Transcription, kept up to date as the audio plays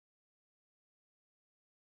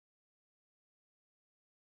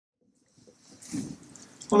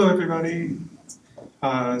Hello, everybody.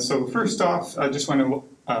 So first off, I just want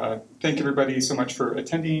to thank everybody so much for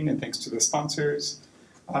attending, and thanks to the sponsors.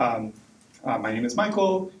 My name is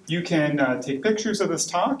Michael. You can take pictures of this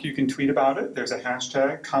talk. You can tweet about it. There's a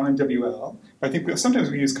hashtag, CommonWL. I think sometimes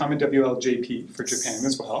we use CommonWLJP for Japan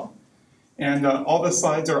as well. And all the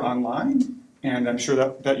slides are online, and I'm sure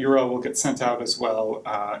that URL will get sent out as well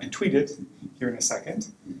and tweeted here in a second.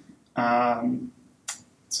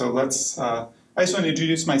 So let's, I just want to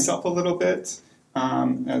introduce myself a little bit.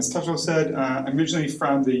 As Tacho said, I'm originally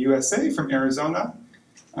from the USA, from Arizona,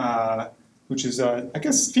 which is, I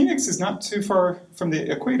guess Phoenix is not too far from the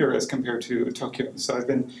equator as compared to Tokyo. So I've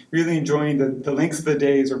been really enjoying the lengths of the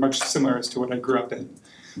days are much similar as to what I grew up in,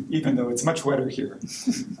 even though it's much wetter here.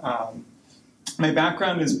 My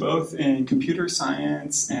background is both in computer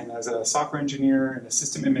science and as a software engineer and a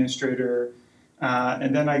system administrator.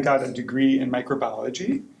 And then I got a degree in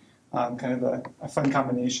microbiology, kind of a fun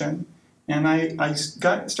combination. And I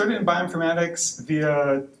started in bioinformatics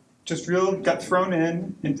via got thrown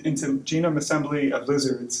into genome assembly of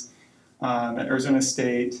lizards at Arizona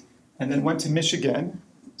State, and then went to Michigan,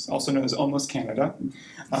 also known as almost Canada,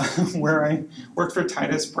 where I worked for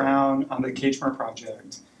Titus Brown on the KHMR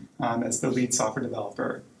project as the lead software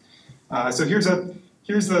developer. So here's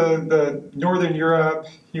the Northern Europe,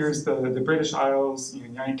 here's the British Isles,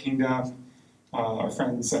 United Kingdom, our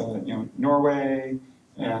friends, Norway,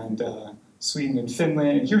 and Sweden and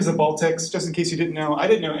Finland. Here's the Baltics, just in case you didn't know. I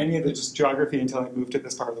didn't know any of the geography until I moved to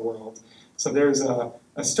this part of the world. So there's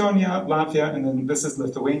Estonia, Latvia, and then this is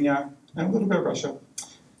Lithuania, and a little bit of Russia,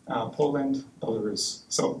 Poland, Belarus.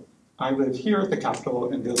 So I live here at the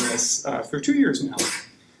capital in Vilnius for 2 years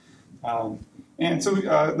now. And so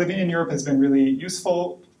living in Europe has been really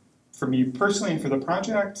useful for me personally and for the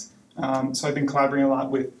project. So I've been collaborating a lot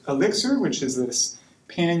with Elixir, which is this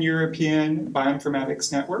pan-European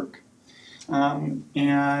bioinformatics network, and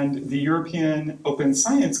the European Open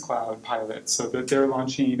Science Cloud pilot, so that they're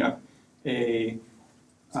launching a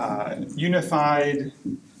unified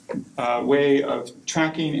way of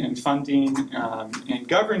tracking and funding and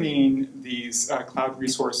governing these cloud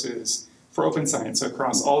resources for open science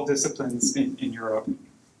across all disciplines in Europe.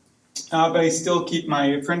 But I still keep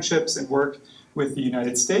my friendships and work with the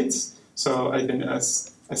United States. So I've been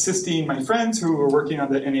assisting my friends who are working on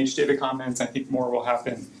the NH Data Commons. I think more will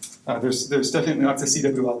happen. There's definitely lots of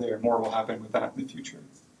CWL there. More will happen with that in the future.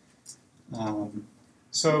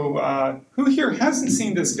 So who here hasn't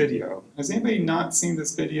seen this video? Has anybody not seen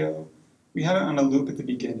this video? We had it on a loop at the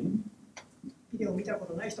beginning.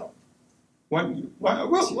 Well,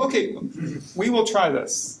 okay, we will try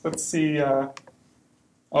this. Let's see.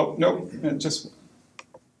 Oh, no, it just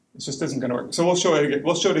isn't going to work. So we'll show it again.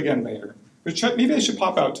 We'll show it again later. Maybe I should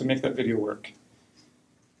pop out to make that video work.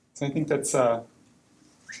 So I think that's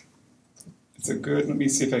it's a good. Let me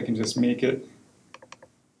see if I can just make it.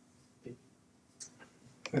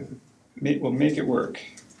 We'll make it work.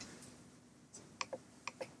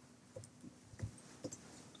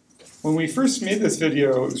 When we first made this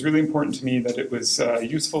video, it was really important to me that it was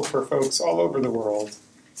useful for folks all over the world.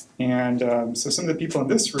 And so some of the people in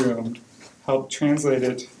this room helped translate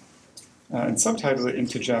it and subtitle it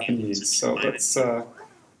into Japanese. So let's, we'll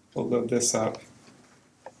load this up,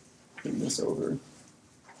 bring this over.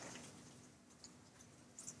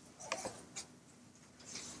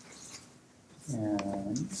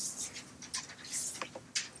 And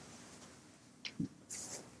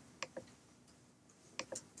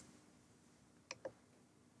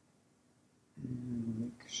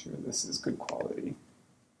make sure this is good quality.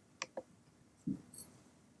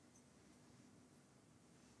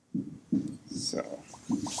 So,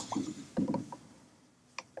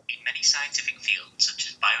 in many scientific fields such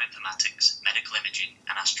as bioinformatics, medical imaging,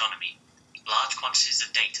 and astronomy, large quantities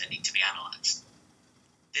of data need to be analyzed.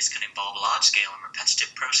 This can involve large-scale and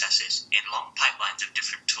repetitive processes in long pipelines of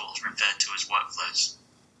different tools referred to as workflows.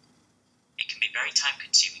 It can be very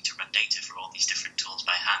time-consuming to run data for all these different tools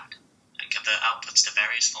by hand and convert outputs to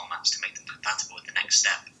various formats to make them compatible with the next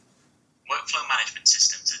step. Workflow management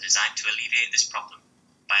systems are designed to alleviate this problem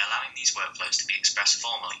by allowing these workflows to be expressed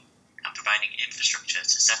formally and providing infrastructure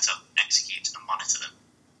to set up, execute, and monitor them.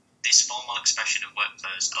 This formal expression of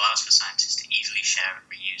workflows allows for scientists to easily share and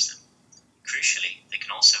reuse them. Crucially, they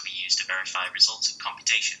can also be used to verify results of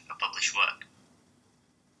computation for published work.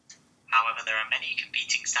 However, there are many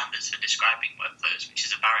competing standards for describing workflows, which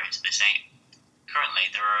is a barrier to this aim. Currently,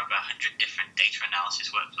 there are over 100 different data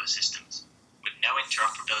analysis workflow systems, with no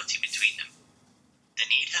interoperability between them. The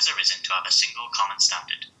need has arisen to have a single common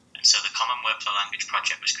standard, and so the Common Workflow Language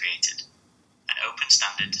project was created. an open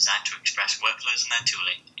standard designed to express workflows and their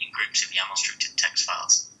tooling in groups of YAML-structured text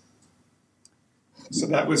files. So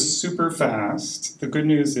that was super fast. The good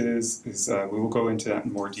news is we will go into that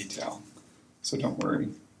in more detail, so don't worry.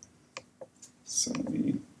 So let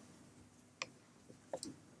me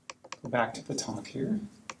go back to the talk here.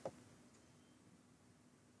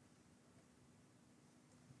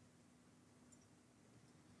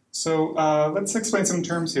 So let's explain some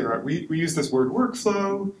terms here. We use this word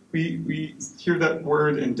workflow. We hear that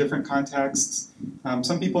word in different contexts.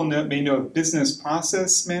 Some people may know of business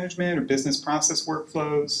process management or business process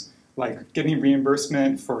workflows, like getting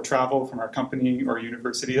reimbursement for travel from our company or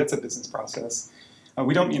university. That's a business process.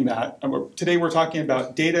 We don't mean that. Today we're talking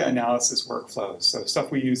about data analysis workflows, so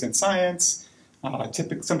stuff we use in science,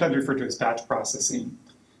 sometimes referred to as batch processing.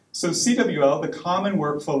 So CWL, the Common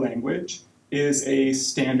Workflow Language, is a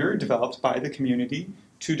standard developed by the community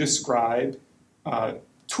to describe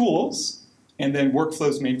tools and then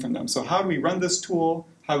workflows made from them. So how do we run this tool?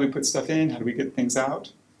 How do we put stuff in? How do we get things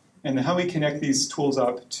out? And then how we connect these tools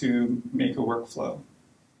up to make a workflow.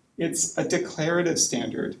 It's a declarative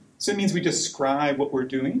standard. So it means we describe what we're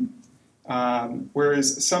doing,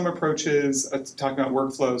 whereas some approaches talking about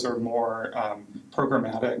workflows are more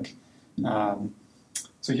programmatic.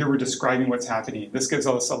 So here we're describing what's happening. This gives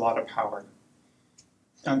us a lot of power.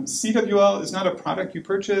 CWL is not a product you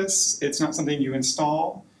purchase. It's not something you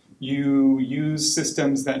install. You use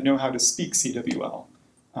systems that know how to speak CWL.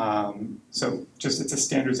 So just it's a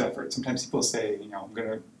standards effort. Sometimes people say, I'm going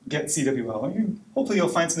to get CWL. Hopefully you'll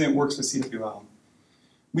find something that works with CWL.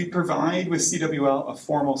 We provide with CWL a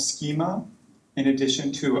formal schema in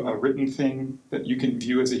addition to a written thing that you can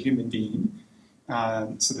view as a human being,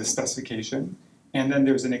 so the specification. And then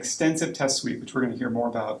there's an extensive test suite, which we're going to hear more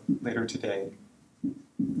about later today.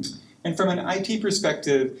 And from an IT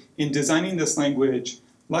perspective, in designing this language,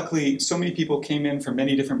 luckily so many people came in from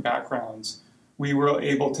many different backgrounds. We were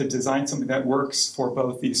able to design something that works for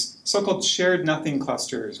both these so-called shared nothing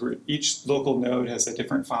clusters, where each local node has a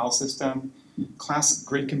different file system, class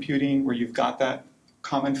grid computing, where you've got that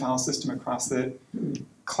common file system across it,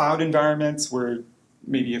 cloud environments, where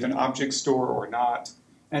maybe you have an object store or not,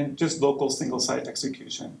 and just local single-site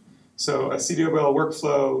execution. So a CWL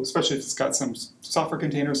workflow, especially if it's got some software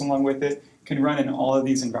containers along with it, can run in all of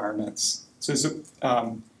these environments. So it's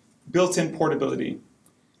built-in portability.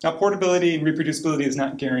 Now, portability and reproducibility is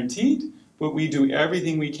not guaranteed, but we do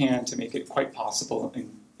everything we can to make it quite possible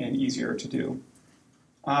and easier to do.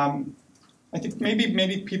 I think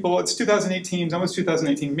maybe people, it's 2018, it's almost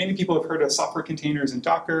 2018, many people have heard of software containers and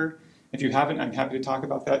Docker. If you haven't, I'm happy to talk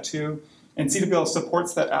about that too. And CWL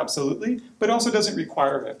supports that absolutely, but also doesn't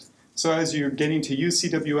require it. So as you're getting to use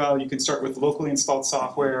CWL, you can start with locally installed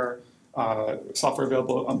software, software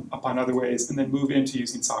available upon other ways, and then move into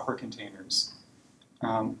using software containers.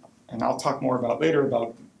 And I'll talk more about later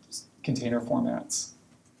about container formats.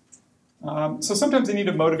 So sometimes they need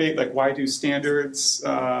to motivate, like, why do standards?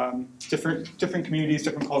 Different communities,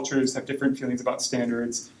 different cultures have different feelings about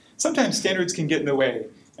standards. Sometimes standards can get in the way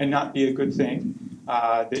and not be a good thing.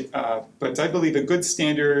 But I believe a good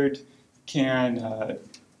standard can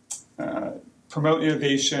promote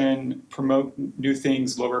innovation, promote new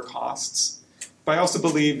things, lower costs. But I also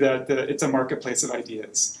believe that it's a marketplace of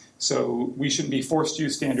ideas. So we shouldn't be forced to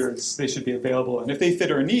use standards. They should be available. And if they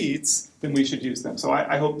fit our needs, then we should use them. So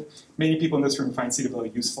I hope many people in this room find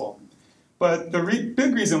CWL useful. But the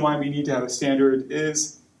big reason why we need to have a standard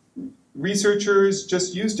is researchers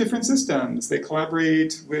just use different systems. They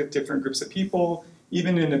collaborate with different groups of people.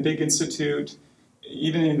 Even in a big institute,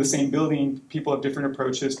 even in the same building, people have different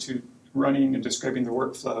approaches to running and describing their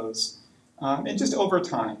workflows, and just over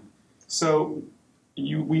time. So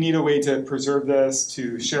we need a way to preserve this,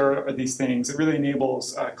 to share these things. It really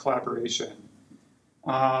enables collaboration.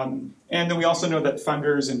 And then we also know that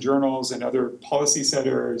funders and journals and other policy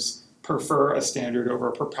setters prefer a standard over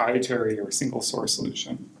a proprietary or single source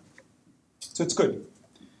solution. So it's good.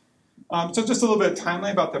 So just a little bit of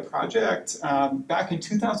timeline about the project. Back in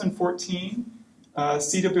 2014,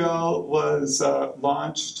 CWL was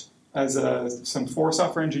launched as some 4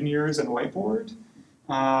 software engineers and a whiteboard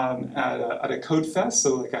at a code fest,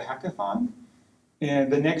 so like a hackathon.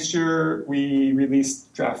 And the next year, we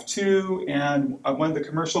released draft 2, and one of the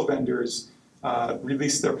commercial vendors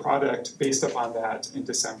released their product based upon that in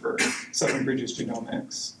December, Seven Bridges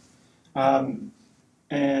Genomics.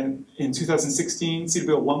 And in 2016,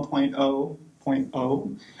 CWL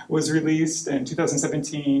 1.0.0 was released. In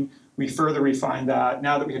 2017, we further refined that.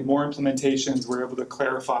 Now that we had more implementations, we're able to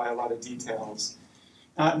clarify a lot of details.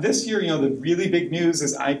 This year, the really big news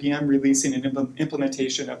is IBM releasing an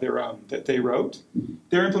implementation of their own that they wrote.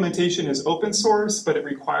 Their implementation is open source, but it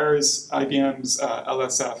requires IBM's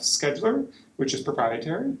LSF scheduler, which is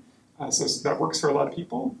proprietary. So that works for a lot of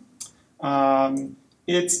people.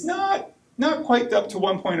 It's not quite up to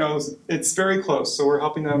 1.0. It's very close, so we're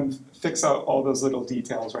helping them fix out all those little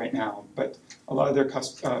details right now. But a lot of their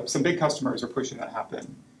some big customers are pushing that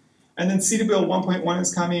happen. And then CWL 1.1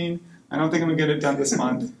 is coming. I don't think I'm going to get it done this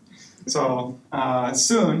month. So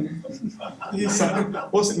soon. So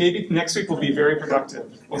we'll see. Maybe next week will be very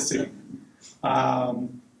productive. We'll see.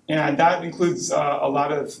 And that includes a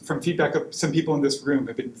lot of, from feedback of some people in this room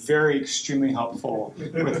have been very extremely helpful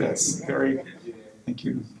with this. Thank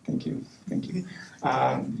you.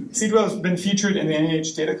 CWL has been featured in the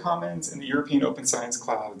NIH Data Commons and the European Open Science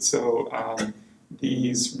Cloud. So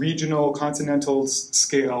these regional, continental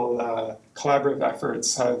scale collaborative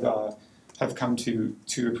efforts have come to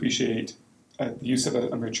appreciate the use of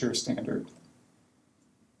a mature standard.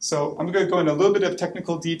 So I'm going to go into a little bit of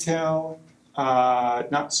technical detail,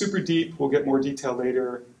 not super deep. We'll get more detail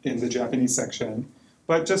later in the Japanese section.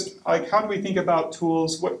 But just like, how do we think about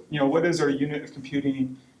tools? What is our unit of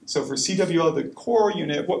computing? So for CWL, the core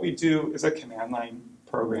unit, what we do is a command line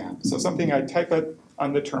program. So something I type it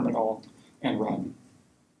on the terminal and run.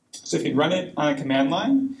 So if you run it on a command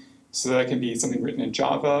line, so that can be something written in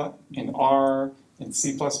Java, in R, in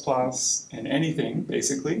C++, and anything,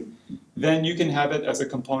 basically, then you can have it as a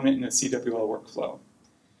component in a CWL workflow.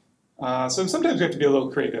 So sometimes we have to be a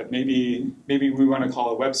little creative. Maybe we want to call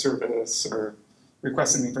a web service or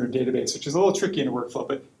request something from a database, which is a little tricky in a workflow,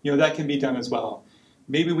 but that can be done as well.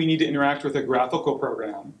 Maybe we need to interact with a graphical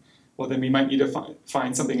program. Well, then we might need to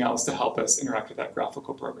find something else to help us interact with that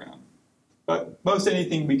graphical program. But most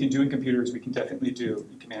anything we can do in computers, we can definitely do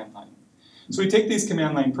in command line. So we take these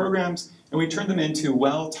command line programs and we turn them into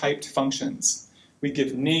well-typed functions. We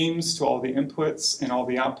give names to all the inputs and all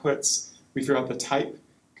the outputs. We figure out the type.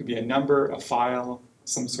 It could be a number, a file,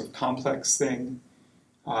 some sort of complex thing.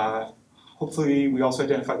 Hopefully, we also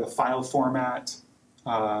identify the file format.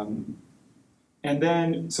 And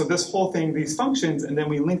then, so this whole thing, these functions, and then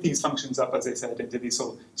we link these functions up, as I said, into these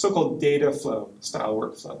so-called data flow style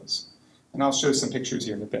workflows. And I'll show some pictures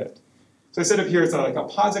here in a bit. So I said up here, it's like a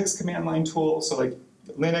POSIX command line tool, so like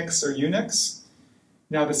Linux or Unix.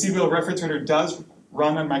 Now, the CWL reference writer does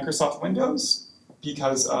run on Microsoft Windows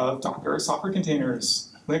because of Docker software containers.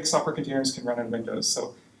 Linux software containers can run on Windows,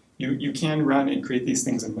 so you can run and create these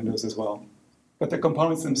things in Windows as well. But the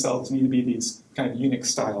components themselves need to be these kind of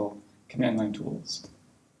Unix-style command line tools.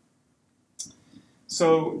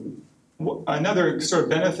 So another sort of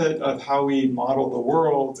benefit of how we model the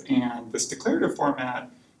world and this declarative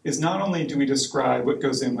format is not only do we describe what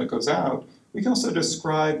goes in, what goes out, we can also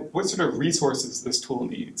describe what sort of resources this tool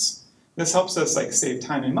needs. This helps us save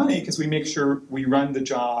time and money because we make sure we run the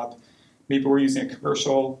job. Maybe we're using a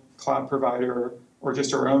commercial cloud provider or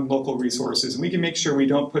just our own local resources. And we can make sure we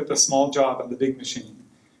don't put the small job on the big machine.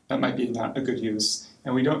 That might be not a good use.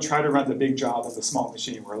 And we don't try to run the big job on the small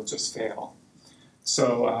machine where it'll just fail.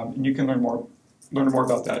 So you can learn more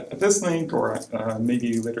about that at this link, or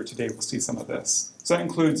maybe later today we'll see some of this. So that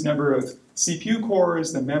includes number of CPU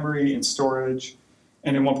cores, the memory and storage.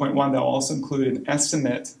 And in 1.1, that'll also include an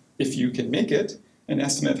estimate, if you can make it, an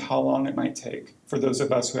estimate how long it might take for those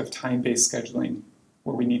of us who have time-based scheduling,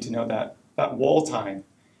 where we need to know that wall time.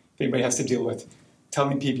 If anybody has to deal with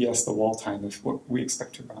telling PBS the wall time of what we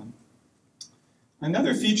expect to run.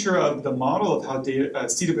 Another feature of the model of how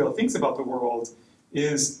CWL thinks about the world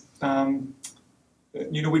is,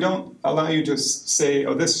 we don't allow you to say,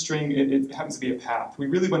 oh, this string, it happens to be a path. We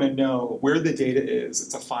really want to know where the data is.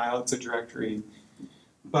 It's a file, it's a directory.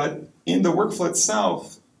 But in the workflow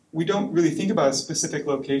itself, we don't really think about a specific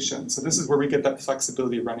location. So this is where we get that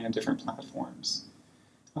flexibility running on different platforms.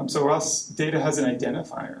 So for us, data has an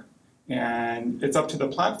identifier. And it's up to the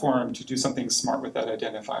platform to do something smart with that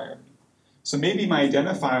identifier. So maybe my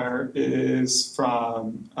identifier is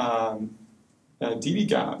from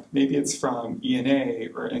dbGaP. Maybe it's from ENA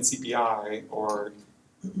or NCBI or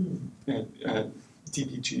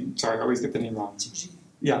DBG. Sorry, I always get the name wrong.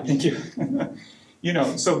 Yeah, thank you.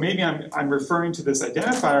 So maybe I'm referring to this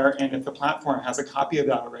identifier, and if the platform has a copy of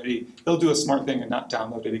that already, they'll do a smart thing and not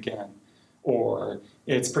download it again. Or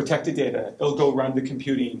it's protected data. It'll go run the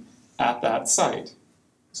computing at that site.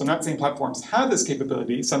 So I'm not saying platforms have this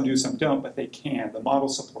capability. Some do, some don't, but they can. The model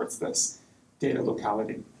supports this data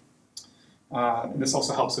locality. And this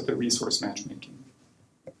also helps with the resource matchmaking.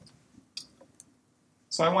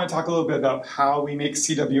 So I want to talk a little bit about how we make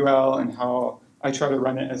CWL and how I try to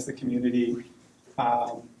run it as the community.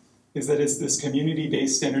 is that it's this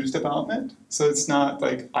community-based standards development. So it's not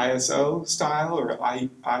like ISO style or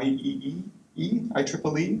IEEE.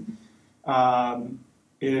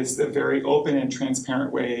 It is a very open and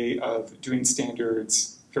transparent way of doing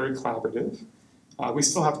standards, very collaborative. We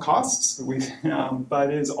still have costs, but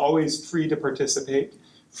it is always free to participate,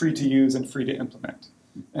 free to use, and free to implement.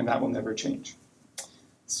 And that will never change.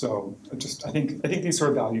 So I think these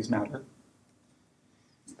sort of values matter.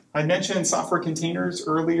 I mentioned software containers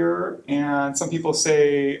earlier, and some people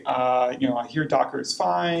say, I hear Docker is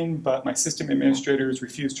fine, but my system administrators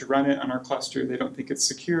refuse to run it on our cluster. They don't think it's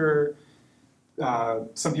secure.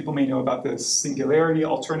 Some people may know about this Singularity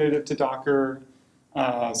alternative to Docker.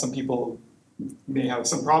 Some people may have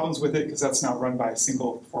some problems with it because that's now run by a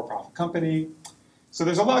single for-profit company. So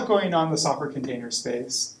there's a lot going on in the software container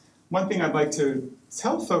space. One thing I'd like to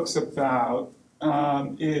tell folks about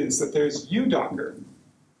is that there's uDocker.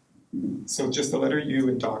 So just the letter U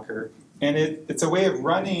in Docker. And it's a way of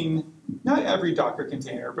running not every Docker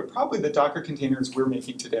container, but probably the Docker containers we're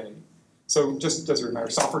making today. So just as a reminder,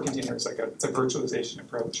 software containers, it's a virtualization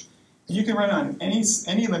approach. You can run on any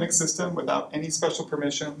Linux system without any special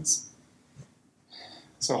permissions.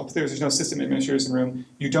 So hopefully there's no system administrators in the room.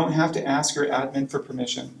 You don't have to ask your admin for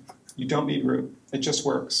permission. You don't need root. It just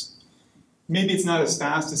works. Maybe it's not as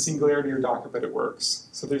fast as Singularity or Docker, but it works.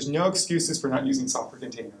 So there's no excuses for not using software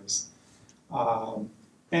containers.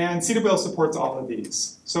 And CWL supports all of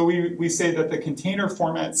these. So we say that the container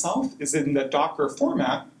format itself is in the Docker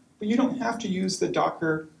format, but you don't have to use the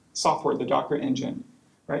Docker software, the Docker engine,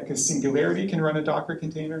 right? Because Singularity can run a Docker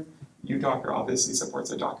container. uDocker obviously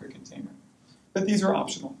supports a Docker container. But these are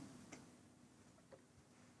optional.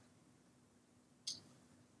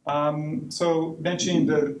 So mentioning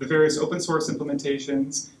the various open source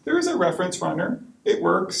implementations, there is a reference runner. It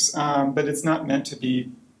works, but it's not meant to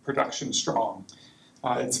be production strong.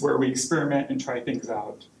 It's where we experiment and try things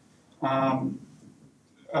out.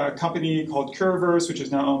 A company called Curverse, which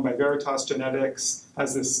is now owned by Veritas Genetics,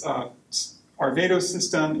 has this Arvado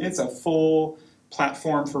system. It's a full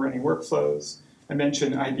platform for running workflows. I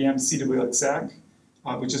mentioned IBM's CWL Exec,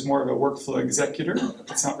 which is more of a workflow executor.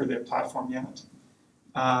 It's not really a platform yet.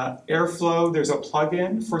 Airflow, there's a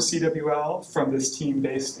plugin for CWL from this team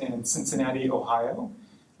based in Cincinnati, Ohio.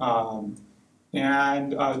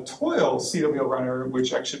 And Toil CWL Runner,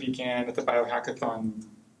 which actually began at the Biohackathon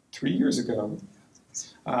 3 years ago,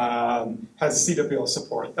 has CWL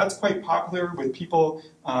support. That's quite popular with people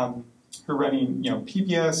who are running,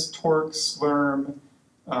 PBS, Torque, Slurm,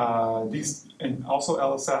 these, and also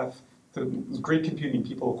LSF. The great computing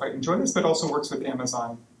people quite enjoy this, but also works with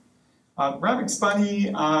Amazon. Ravix Bunny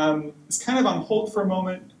is kind of on hold for a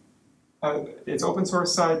moment. It's open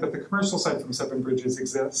source side, but the commercial side from Seven Bridges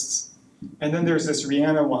exists. And then there's this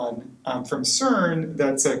Rihanna one from CERN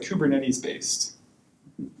that's Kubernetes based.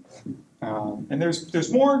 And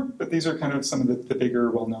there's more, but these are kind of some of the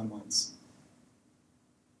bigger, well-known ones.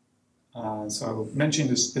 So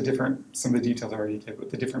mentioning some of the details I already did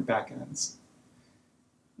with the different backends.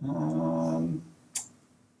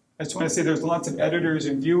 I just want to say there's lots of editors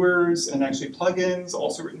and viewers and actually plugins,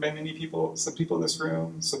 also written by some people in this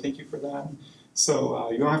room, so thank you for that.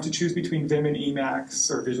 So you don't have to choose between Vim and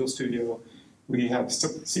Emacs or Visual Studio. We have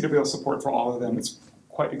CWL support for all of them. It's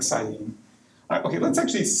quite exciting. Okay, let's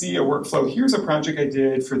actually see a workflow. Here's a project I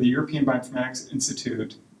did for the European Bioinformatics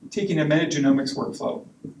Institute, taking a metagenomics workflow.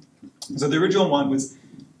 So the original one was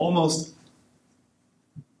almost,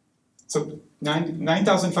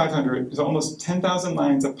 9,500 is almost 10,000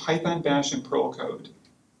 lines of Python, Bash, and Perl code.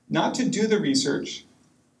 Not to do the research,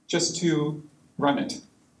 just to run it.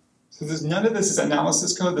 So none of this is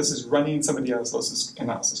analysis code. This is running somebody else's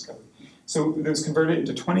analysis code. So it was converted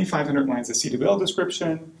into 2,500 lines of CWL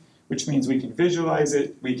description, which means we can visualize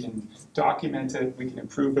it, we can document it, we can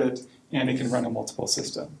improve it, and it can run on multiple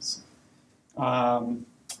systems.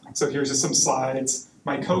 So here's just some slides.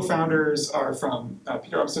 My co-founders are from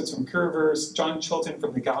Peter Upstitz from Curverse, John Chilton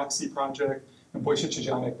from the Galaxy Project, and Boyce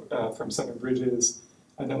Chijanek from Seven Bridges.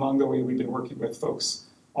 And along the way, we've been working with folks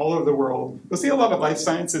all over the world. You'll see a lot of life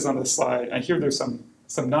sciences on this slide. I hear there's some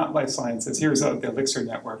not life sciences. Here's the Elixir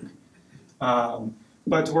network.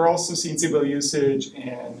 But we're also seeing CWL usage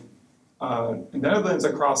in the Netherlands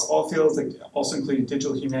across all fields, like also including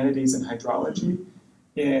digital humanities and hydrology,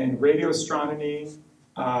 in radio astronomy,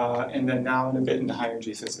 and then now in a bit into high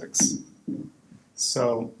energy physics.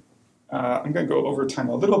 So I'm going to go over time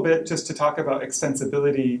a little bit just to talk about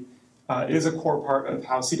extensibility. Is a core part of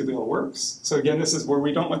how CWL works. So again, this is where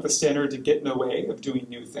we don't want the standard to get in the way of doing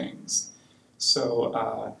new things.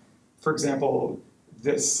 So for example,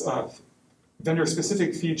 this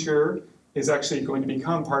vendor-specific feature is actually going to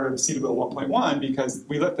become part of CWL 1.1 because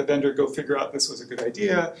we let the vendor go figure out this was a good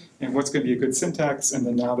idea and what's going to be a good syntax, and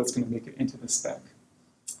then now that's going to make it into the spec.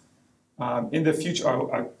 In the future,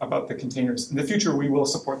 about the containers, in the future we will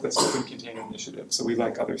support this open container initiative, so we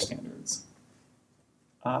like other standards.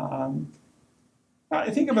 I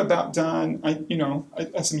think I'm about done. I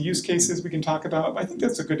have some use cases we can talk about. I think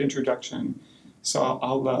that's a good introduction. So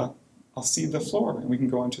I'll cede the floor and we can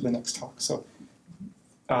go on to the next talk. So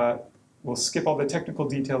we'll skip all the technical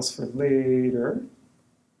details for later.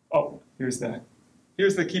 Oh, here's the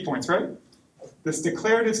key points, right? This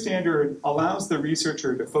declarative standard allows the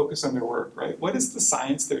researcher to focus on their work, right? What is the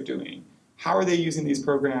science they're doing? How are they using these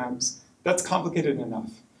programs? That's complicated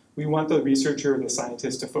enough. We want the researcher, the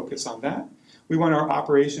scientist, to focus on that. We want our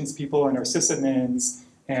operations people and our sysadmins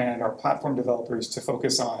and our platform developers to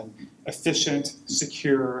focus on efficient,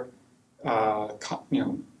 secure, cost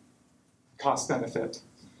benefit.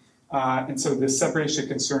 And so this separation of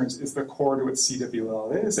concerns is the core to what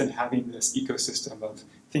CWL is, and having this ecosystem of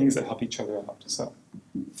things that help each other out. So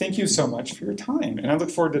thank you so much for your time, and I look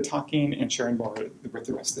forward to talking and sharing more with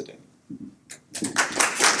the rest of the day.